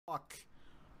Fuck.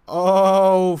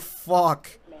 Oh, fuck.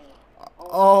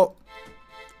 Oh.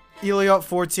 Eliot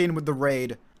 14 with the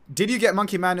raid. Did you get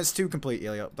Monkey Madness 2 complete,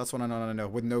 Eliot? That's what I want to know.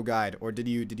 With no guide. Or did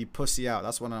you pussy out?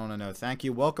 That's what I want to know. Thank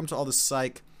you. Welcome to all the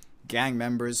psych gang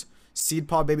members. Seed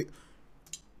pod baby.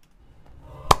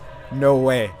 No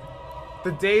way.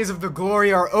 The days of the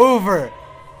glory are over.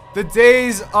 The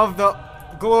days of the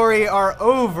glory are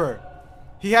over.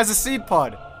 He has a seed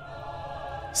pod.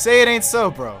 Say it ain't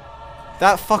so, bro.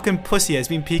 That fucking pussy has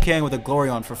been PKing with a glory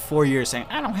on for 4 years saying,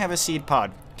 I don't have a seed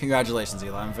pod. Congratulations,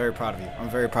 Eli. I'm very proud of you. I'm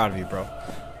very proud of you, bro.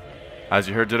 As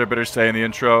you heard Jitterbitter say in the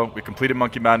intro, we completed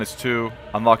Monkey Madness 2,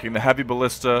 unlocking the Heavy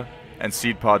Ballista and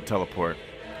Seed Pod Teleport.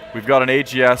 We've got an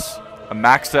AGS, a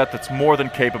max set that's more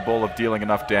than capable of dealing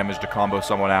enough damage to combo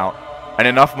someone out, and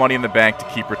enough money in the bank to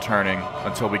keep returning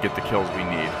until we get the kills we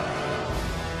need.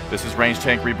 This is Range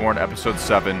Tank Reborn Episode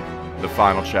 7, the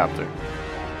final chapter.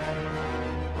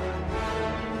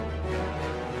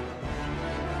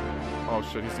 Oh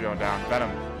shit, he's going down.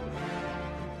 Venom.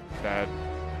 Dead.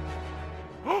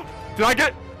 Did I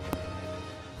get...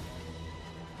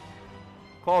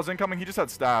 Claws incoming, he just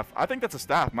had staff. I think that's a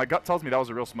staff. My gut tells me that was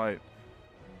a real smite.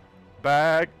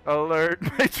 Bag alert,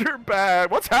 major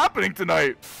bag. What's happening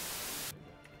tonight?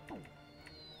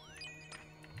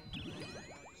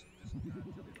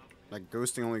 Like,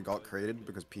 ghosting only got created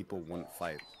because people wouldn't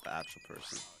fight the actual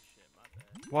person.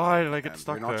 Why did I get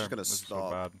stuck there? there? You're not just gonna This is stop.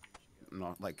 So bad.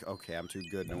 Not like, okay, I'm too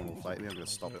good, no one will fight me, I'm gonna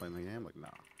stop playing the game. Like, nah.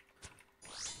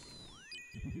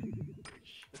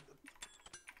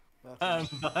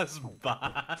 That's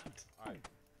bad.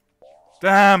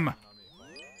 Damn!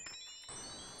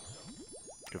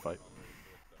 Good fight.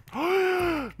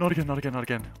 Not again, not again, not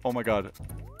again. Oh my god.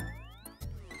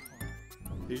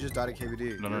 You just died at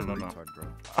KBD. No, You're no, a no, retard, bro.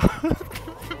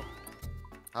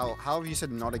 How have you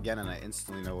said not again and I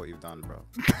instantly know what you've done, bro?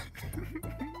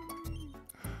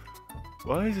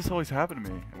 Why does this always happen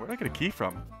to me? Where did I get a key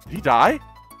from? Did he die?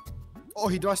 Oh,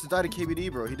 he must have died at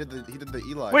KBD, bro. He did the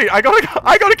Eli. Wait, I got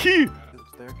a key!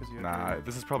 Nah,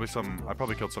 this is probably some... I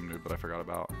probably killed some noob that I forgot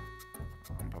about.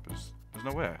 I'm probably just... There's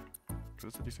no way. Because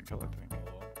it's a decent kill, I think.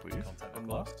 Please? Content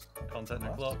unlocked. Content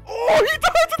unlocked. Oh, he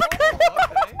died to the king!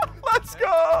 Let's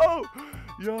go!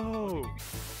 Yo!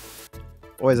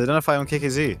 Boys, identify on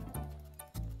KKZ.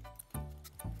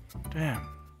 Damn.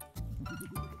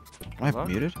 Am I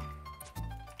muted?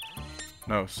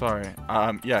 No, sorry.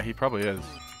 Yeah, he probably is.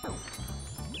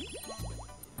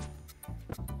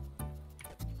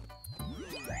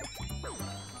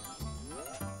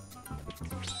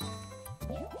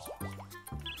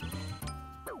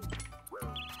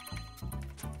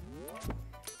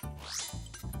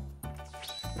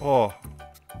 Oh.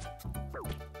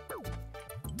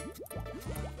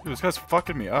 Dude, this guy's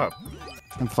fucking me up.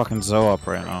 I'm fucking Zoe up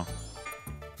right now.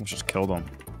 We just killed him.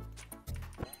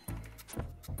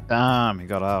 Damn, he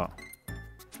got out.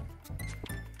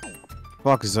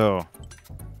 Fuck Zoe.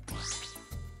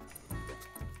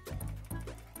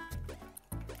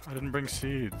 I didn't bring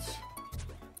seeds.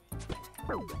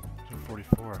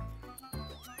 44.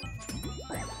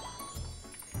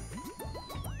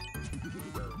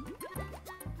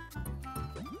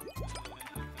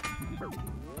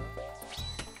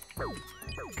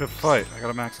 Good fight. I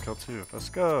got a max kill too. Let's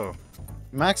go.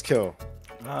 Max kill.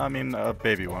 I mean, a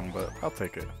baby one, but I'll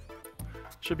take it.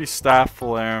 Should be staff,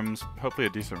 full arms, hopefully a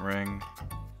decent ring.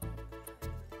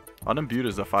 Unimbued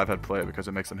is a 5-head play because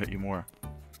it makes them hit you more.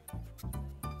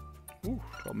 Ooh,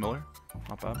 12 Miller.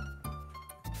 Not bad.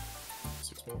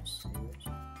 6 months.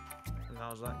 And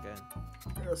how's that going?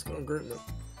 Yeah, it's going great, man.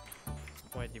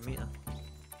 Where'd you meet her?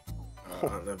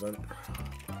 At an event.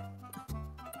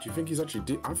 Do you think he's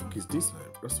actually I think he's decent.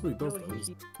 That's what he does. No,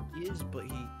 he is, but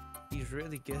he's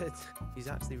really good. He's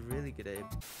actually really good at it.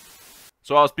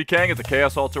 So I was PKing at the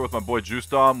Chaos Altar with my boy Juice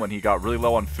Dom when he got really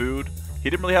low on food. He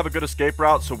didn't really have a good escape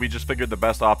route, so we just figured the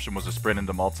best option was to sprint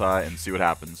into multi and see what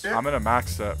happens. Yeah. I'm in a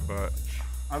max set, but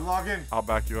I'm logging. I'll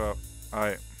back you up.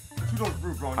 Alright. Two doors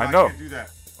roof, bro. I know. Can't do that.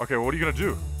 Okay, well, what are you gonna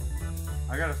do?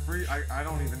 I got a free. I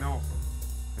don't even know.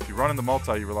 If you run into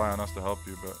multi, you rely on us to help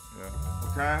you, but yeah.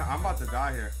 Okay, I'm about to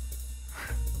die here.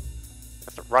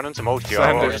 Run into multi.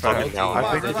 Send I it, man.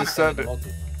 I think you just send it.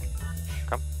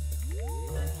 Come.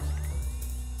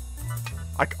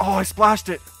 Oh, I splashed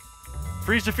it.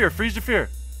 Freeze Jafir, freeze Jafir.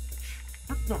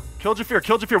 No. Kill Jafir,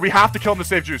 kill Jafir. We have to kill him to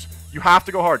save Juice. You have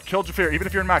to go hard. Kill Jafir, even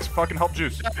if you're in max. Fucking help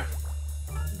Juice.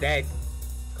 Dead.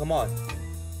 Come on.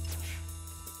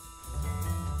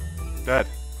 Dead.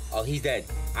 Oh, he's dead.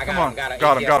 I Come got on. him.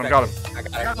 Got him. I got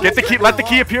him. Get the key. Let the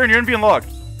key appear and you're gonna be in log.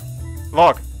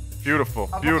 Log. Beautiful.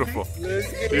 Beautiful.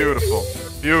 Beautiful.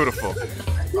 Beautiful.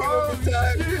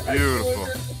 Beautiful.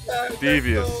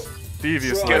 Devious.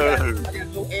 Devious. Bro, I Link. got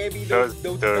no ambi,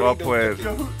 no telly, Well no played.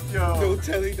 nothing. Yo. No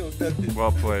telly, no nothing.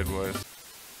 Well played, boys.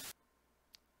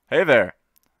 Hey there.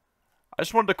 I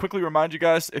just wanted to quickly remind you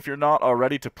guys, if you're not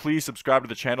already, to please subscribe to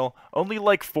the channel. Only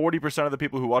like 40% of the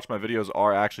people who watch my videos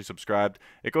are actually subscribed.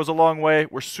 It goes a long way.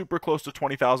 We're super close to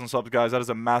 20,000 subs, guys. That is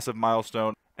a massive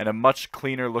milestone and a much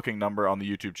cleaner looking number on the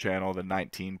YouTube channel than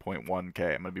 19.1K. I'm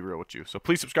going to be real with you. So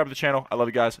please subscribe to the channel. I love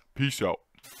you guys. Peace out.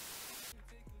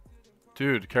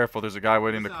 Dude, careful. There's a guy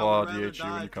waiting to claw DH you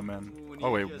when you come in.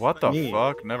 Oh, wait. What the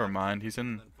fuck? Never mind. He's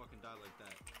in...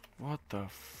 What the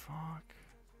fuck?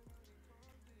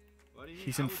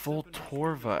 He's in full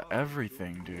Torva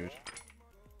everything, dude.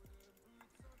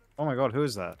 Oh my god, who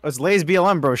is that? Oh, it's Lay's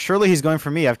BLM, bro. Surely he's going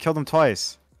for me. I've killed him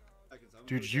twice.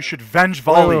 Dude, you should venge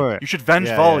volley. Wait. You should venge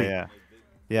Yeah, volley.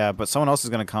 Yeah, but someone else is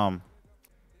gonna come.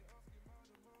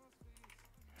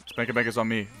 Spank is on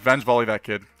me. Venge volley that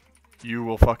kid. You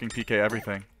will fucking PK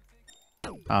everything. I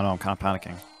don't know, I'm kind of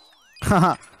panicking.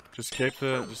 Just cape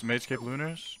the... Just mage cape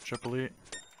Lunars. Triple E.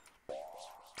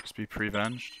 Just be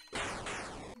pre-venged.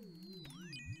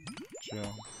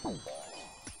 Chill.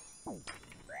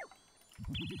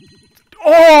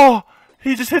 Oh!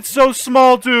 He just hit so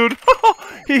small, dude.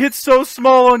 He hit so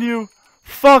small on you.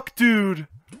 Fuck, dude.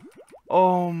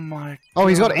 Oh my... Oh,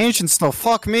 he's got ancient still.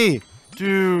 Fuck me.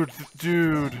 Dude.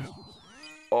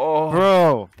 Oh,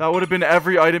 Bro. that would have been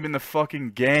every item in the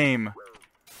fucking game.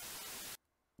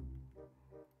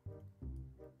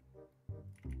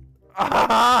 Look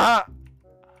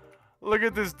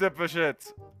at this dip of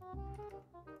shit.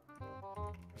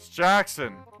 It's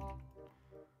Jackson.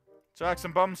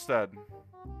 Jackson Bumstead.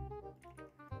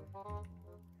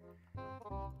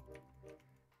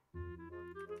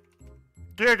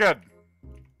 Gigged.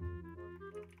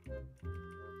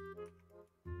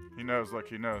 He knows, look,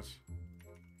 he knows.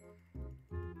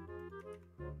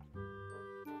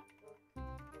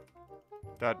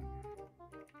 Dead.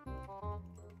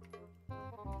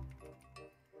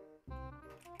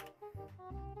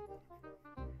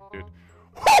 Dude.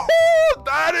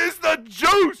 That is the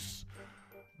juice!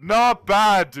 Not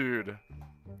bad, dude.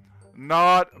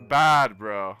 Not bad,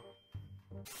 bro.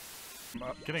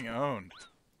 I'm getting owned.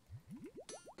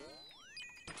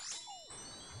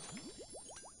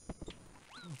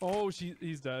 Oh,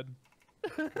 he's dead.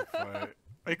 Good fight.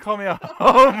 They call me a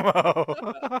homo.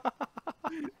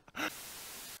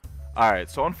 Alright,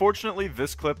 so unfortunately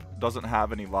this clip doesn't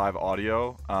have any live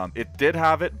audio. It did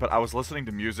have it, but I was listening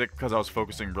to music because I was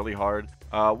focusing really hard.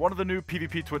 One of the new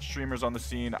PvP Twitch streamers on the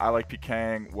scene, I like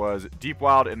PK'ed, was deep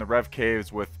wild in the Rev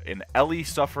Caves with an Ellie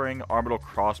Suffering Armadillo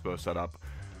crossbow setup,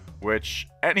 which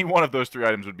any one of those 3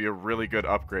 items would be a really good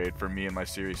upgrade for me and my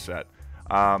series set.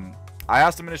 I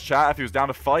asked him in his chat if he was down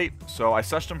to fight, so I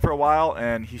sessioned him for a while,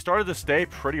 and he started to stay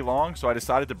pretty long, so I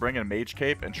decided to bring in a mage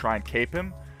cape and try and cape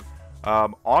him.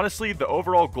 Honestly, the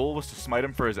overall goal was to smite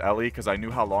him for his Ellie, because I knew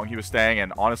how long he was staying,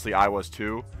 and honestly, I was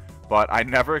too. But I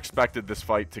never expected this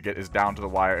fight to get as down to the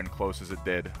wire and close as it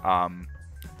did.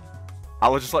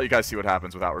 I'll just let you guys see what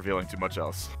happens without revealing too much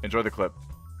else. Enjoy the clip.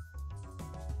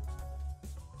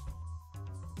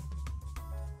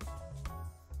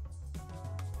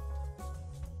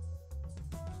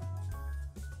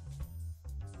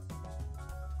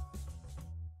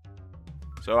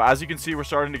 So as you can see, we're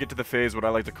starting to get to the phase, what I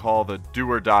like to call the do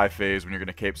or die phase when you're going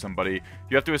to cape somebody.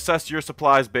 You have to assess your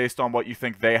supplies based on what you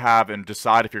think they have and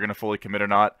decide if you're going to fully commit or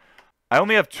not. I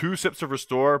only have 2 sips of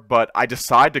restore, but I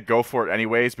decide to go for it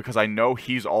anyways because I know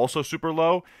he's also super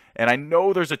low, and I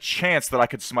know there's a chance that I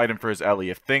could smite him for his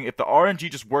Ellie. If the RNG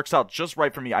just works out just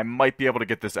right for me, I might be able to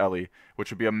get this Ellie,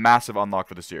 which would be a massive unlock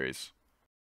for the series.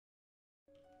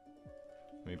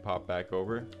 Let me pop back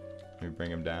over. Let me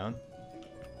bring him down.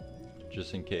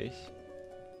 Just in case.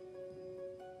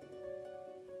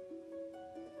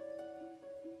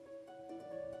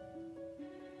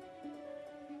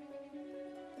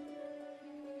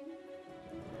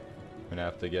 I'm gonna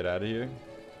have to get out of here.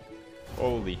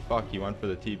 Holy fuck, he went for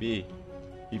the TB.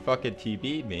 He fucking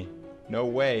TB'd me. No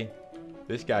way.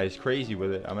 This guy is crazy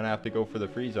with it. I'm gonna have to go for the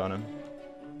freeze on him.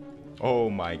 Oh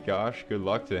my gosh, good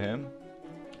luck to him.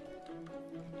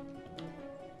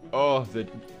 Oh, the...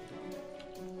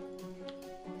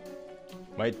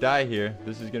 Might die here.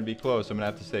 This is gonna be close. I'm gonna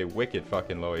have to say wicked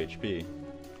fucking low HP.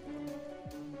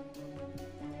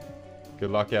 Good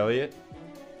luck, Elliot.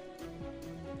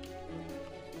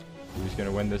 Who's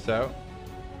gonna win this out?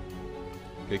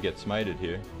 Could get smited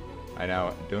here. I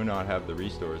now do not have the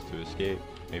restores to escape.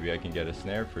 Maybe I can get a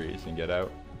snare freeze and get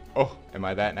out. Oh, am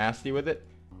I that nasty with it?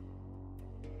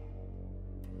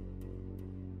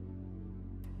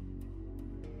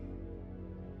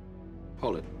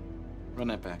 Hold it. Run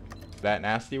that back. That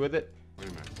nasty with it? Wait a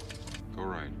minute. Go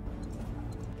right.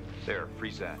 There,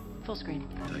 freeze that. Full screen.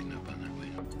 Tighten up on that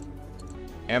way.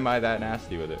 Am I that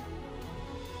nasty with it?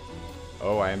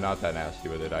 Oh, I am not that nasty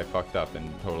with it. I fucked up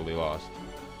and totally lost.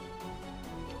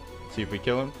 See if we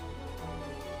kill him.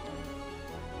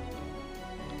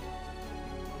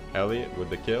 Elliot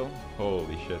with the kill?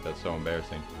 Holy shit, that's so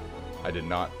embarrassing. I did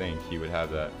not think he would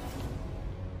have that.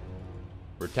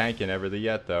 We're tanking everything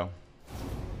yet, though.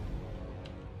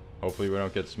 Hopefully we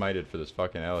don't get smited for this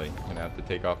fucking Ellie. Gonna have to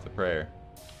take off the prayer.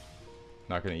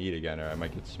 Not gonna eat again or I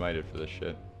might get smited for this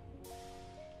shit.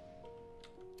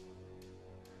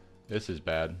 This is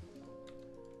bad.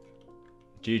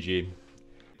 GG.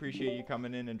 Appreciate you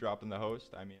coming in and dropping the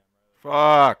host. I mean,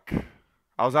 fuck.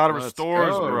 I was out of Let's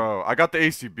restores, go. bro. I got the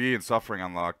ACB and suffering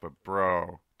unlocked, but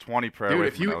bro, 20 prayer Dude, away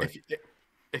if from you Ellie.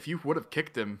 if you would have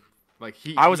kicked him, like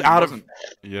I was he out of. wasn't-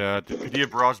 Yeah, could he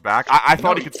have barraged back? I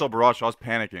thought he could still barrage, so I was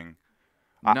panicking.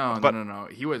 No.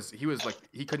 He was like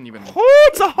he couldn't even. Oh,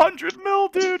 it's 100 mil,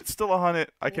 dude. It's still 100.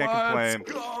 I can't Let's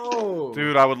complain. go.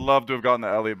 Dude, I would love to have gotten the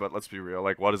Ellie, but let's be real.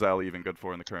 Like, what is Ellie even good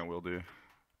for in the current wheel, dude?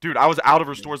 Dude, I was out of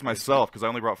restores myself because I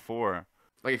only brought 4.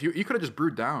 Like if you could have just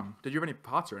brewed down. Did you have any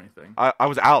pots or anything? I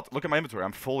was out. Look at my inventory.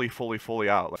 I'm fully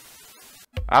out. Like,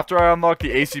 after I unlocked the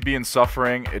ACB and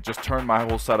suffering, it just turned my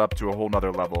whole setup to a whole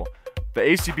nother level. The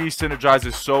ACB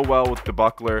synergizes so well with the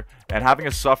buckler, and having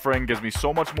a suffering gives me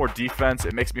so much more defense,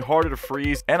 it makes me harder to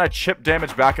freeze, and I chip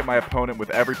damage back at my opponent with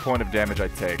every point of damage I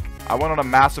take. I went on a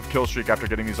massive kill streak after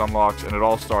getting these unlocks, and it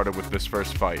all started with this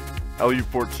first fight.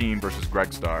 LU14 versus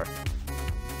Greg Star.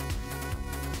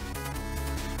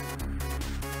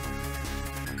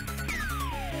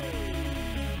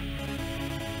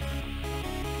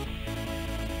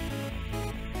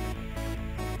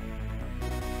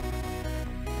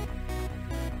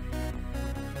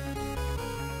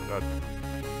 Dead.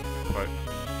 Fight.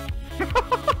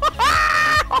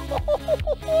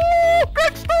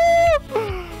 Greg Star!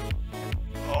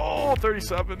 Oh,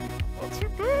 37. Not too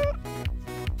bad.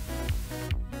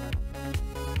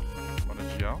 Want a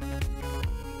GL?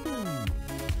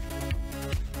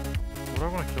 What do I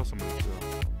want to kill somebody to?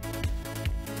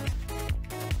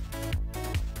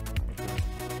 Okay.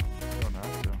 I don't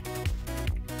have to.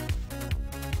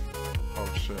 Oh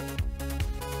shit.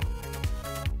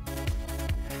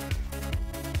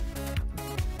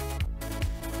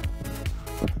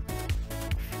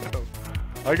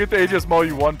 I get to AGS maul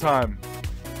you one time.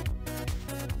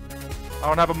 I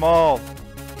don't have a maul.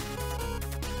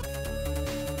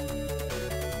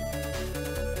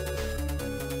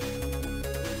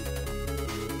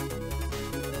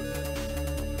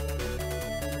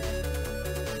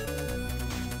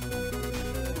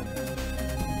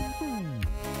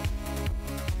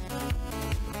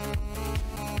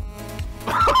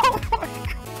 Oh my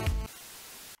God.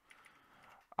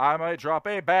 I might drop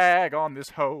a bag on this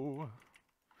hoe.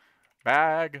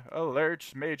 Bag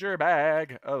alerts, major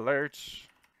bag alerts.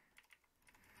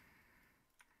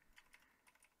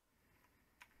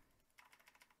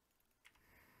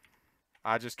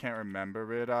 I just can't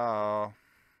remember it all.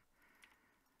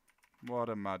 What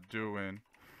am I doing?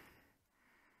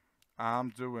 I'm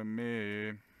doing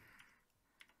me.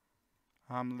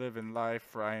 I'm living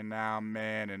life right now,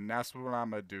 man, and that's what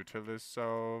I'ma do till it's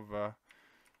over.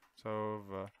 It's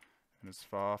over, and it's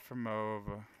far from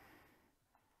over.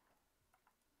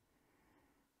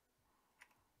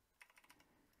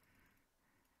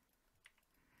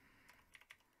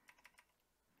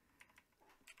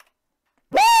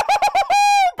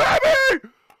 Baby!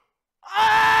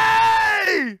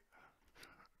 Hey!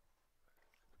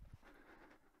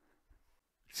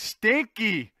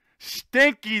 Stinky!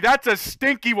 Stinky! That's a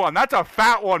stinky one. That's a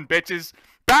fat one, bitches.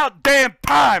 About damn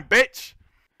time, bitch!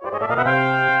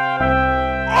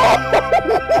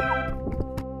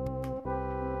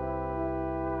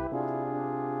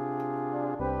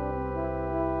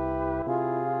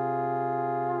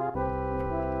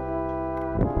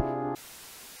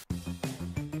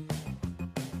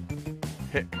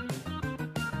 Hit.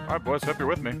 Alright, boys, hope you're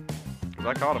with me. Because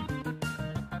I caught him.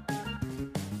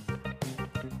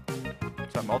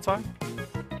 Is that multi?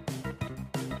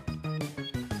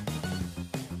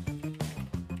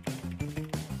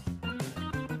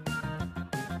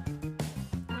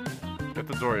 Get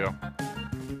the Dorio.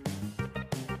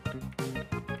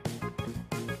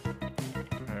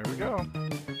 There we go.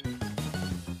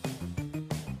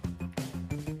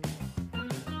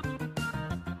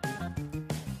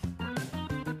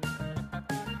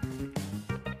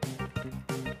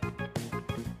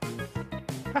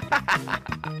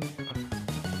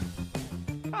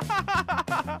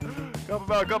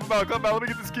 Come about. Let me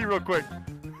get this key real quick.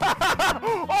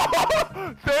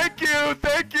 Oh, thank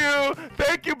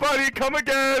you, buddy. Come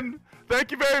again.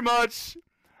 Thank you very much.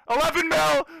 11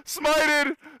 mil,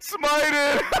 smited.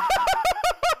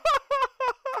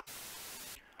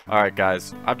 Alright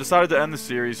guys, I've decided to end the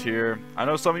series here. I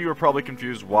know some of you are probably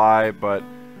confused why, but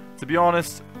to be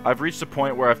honest, I've reached a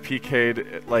point where I've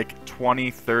PK'd like 20,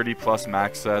 30 plus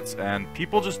max sets, and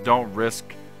people just don't risk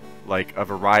like a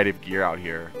variety of gear out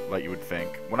here like you would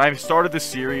think. When I started this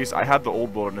series, I had the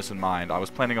old wilderness in mind. I was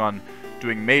planning on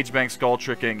doing Mage Bank skull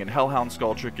tricking and Hellhound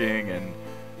skull tricking and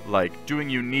like doing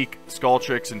unique skull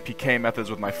tricks and PK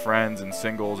methods with my friends and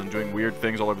singles and doing weird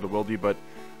things all over the wildy, but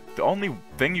the only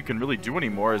thing you can really do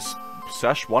anymore is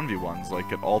sesh 1v1s,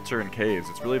 like at altar and caves.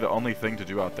 It's really the only thing to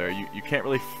do out there. You can't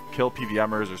really kill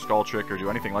PVMers or skull trick or do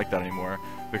anything like that anymore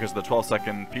because of the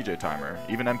 12-second PJ timer.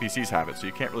 Even NPCs have it, so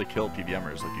you can't really kill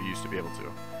PVMers like you used to be able to.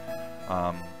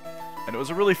 And it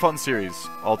was a really fun series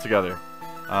altogether.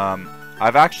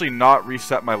 I've actually not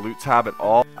reset my loot tab at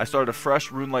all. I started a fresh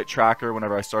Runelight tracker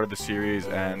whenever I started the series,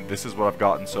 and this is what I've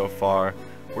gotten so far.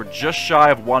 We're just shy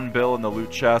of 1 bill in the loot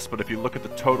chest, but if you look at the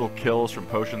total kills from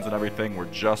potions and everything,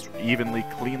 we're just evenly,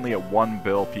 cleanly at 1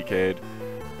 bill PK'd.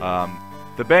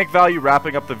 The bank value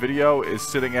wrapping up the video is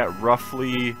sitting at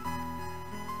roughly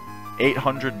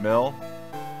 800 mil.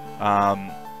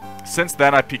 Since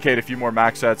then, I PK'd a few more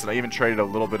max sets, and I even traded a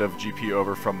little bit of GP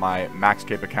over from my max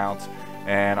cape account.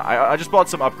 And I just bought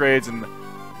some upgrades, and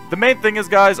the main thing is,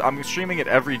 guys, I'm streaming it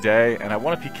every day, and I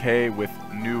want to PK with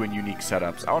new and unique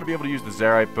setups. I want to be able to use the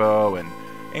Zerite bow and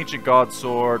Ancient God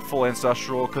Sword, full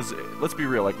Ancestral, because let's be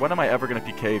real, like, when am I ever going to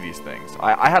PK these things?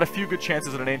 I had a few good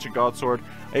chances at an Ancient God Sword.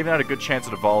 I even had a good chance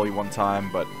at a volley one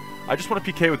time, but I just want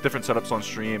to PK with different setups on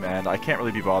stream, and I can't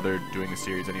really be bothered doing the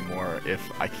series anymore if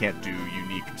I can't do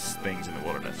unique things in the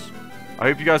wilderness. I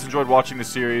hope you guys enjoyed watching the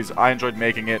series. I enjoyed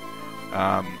making it.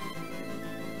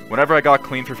 Whenever I got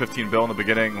clean for 15 bill in the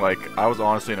beginning, like, I was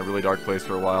honestly in a really dark place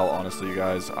for a while, honestly, you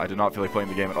guys. I did not feel like playing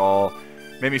the game at all.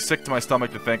 Made me sick to my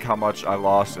stomach to think how much I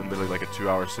lost in literally like a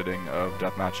 2-hour sitting of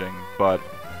deathmatching. But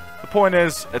the point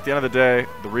is, at the end of the day,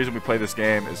 the reason we play this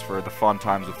game is for the fun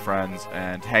times with friends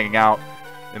and hanging out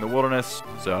in the wilderness.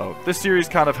 So this series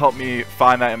kind of helped me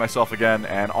find that in myself again,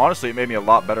 and honestly, it made me a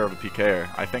lot better of a PKer.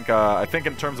 I think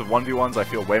in terms of 1v1s, I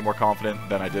feel way more confident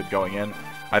than I did going in.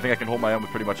 I think I can hold my own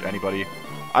with pretty much anybody.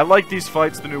 I like these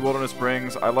fights the new wilderness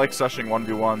brings. I like seshing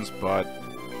 1v1s, but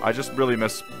I just really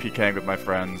miss PKing with my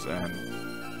friends, and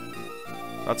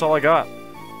that's all I got.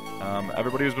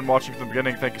 Everybody who's been watching from the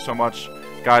beginning, thank you so much.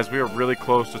 Guys, we are really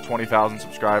close to 20,000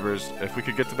 subscribers. If we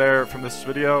could get to there from this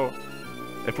video,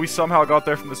 if we somehow got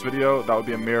there from this video, that would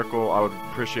be a miracle. I would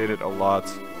appreciate it a lot.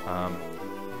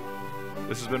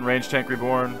 This has been Range Tank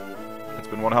Reborn. It's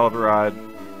been one hell of a ride,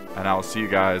 and I will see you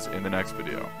guys in the next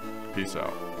video. Peace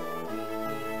out.